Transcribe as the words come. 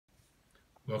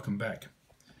Welcome back.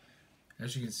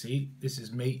 As you can see, this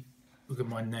is me. Look at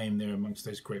my name there amongst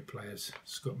those great players.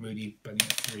 Scott Moody batting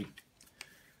at 3.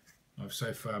 I've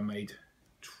so far made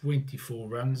 24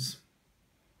 runs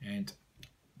and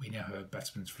we now have a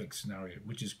batsman's flick scenario,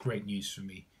 which is great news for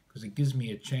me because it gives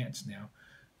me a chance now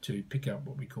to pick up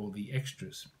what we call the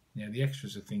extras. Now the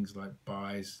extras are things like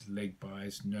byes, leg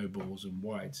byes, no balls and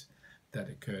wides that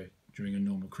occur during a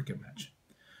normal cricket match.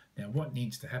 Now what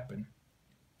needs to happen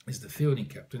is the fielding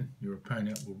captain, your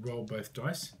opponent, will roll both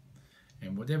dice,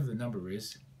 and whatever the number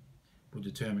is will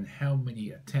determine how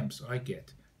many attempts I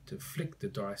get to flick the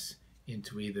dice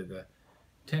into either the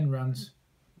 10 runs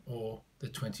or the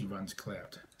 20 runs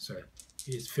cloud. So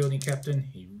here's fielding captain,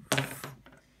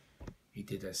 he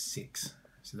did a 6.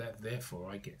 So that therefore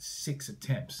I get 6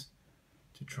 attempts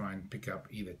to try and pick up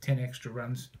either 10 extra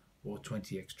runs or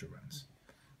 20 extra runs.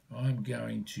 I'm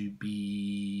going to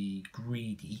be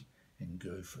greedy and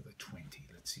go for the 20.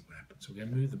 Let's see what happens. So we're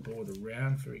going to move the board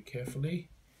around very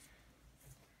carefully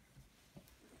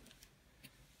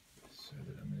so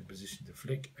that I'm in a position to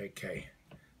flick. Okay,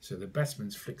 so the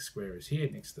batsman's flick square is here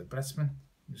next to the batsman.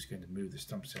 I'm just going to move the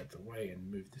stumps out of the way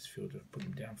and move this fielder, put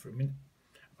him down for a minute.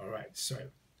 Alright, so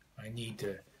I need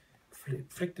to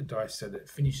flick the dice so that it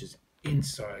finishes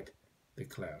inside the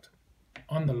cloud.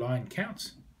 On the line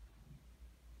counts,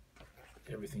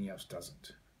 everything else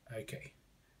doesn't. Okay.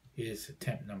 Here's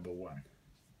attempt number 1.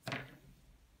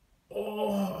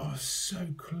 Oh, so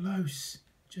close.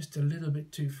 Just a little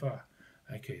bit too far.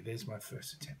 Okay, there's my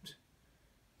first attempt.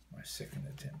 My second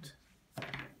attempt.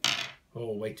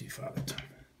 Oh, way too far that time.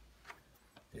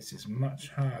 This is much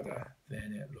harder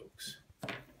than it looks.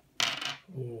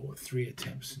 Oh, 3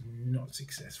 attempts, not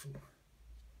successful.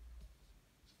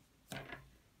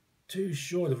 Too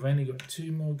short, I've only got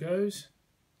 2 more goes.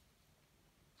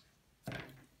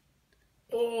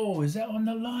 Oh, is that on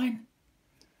the line?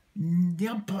 The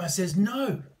umpire says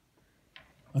no.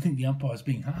 I think the umpire is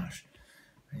being harsh.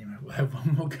 Anyway, we'll have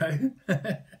one more go.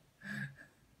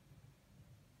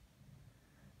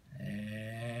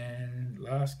 And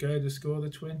last go to score the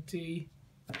 20.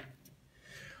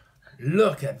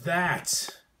 Look at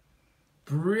that.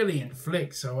 Brilliant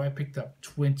flick. So I picked up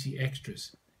 20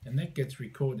 extras. And that gets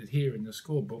recorded here in the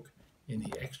scorebook in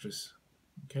the extras.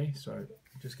 Okay, so I'm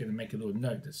just going to make a little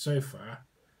note that so far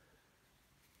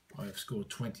I have scored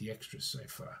 20 extras so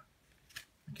far.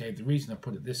 Okay, the reason I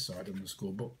put it this side on the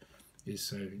scorebook is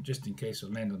so just in case I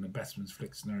land on the batsman's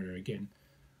flick scenario again,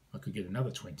 I could get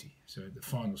another 20. So the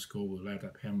final score will add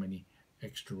up how many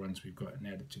extra runs we've got and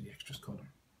add it to the extras column.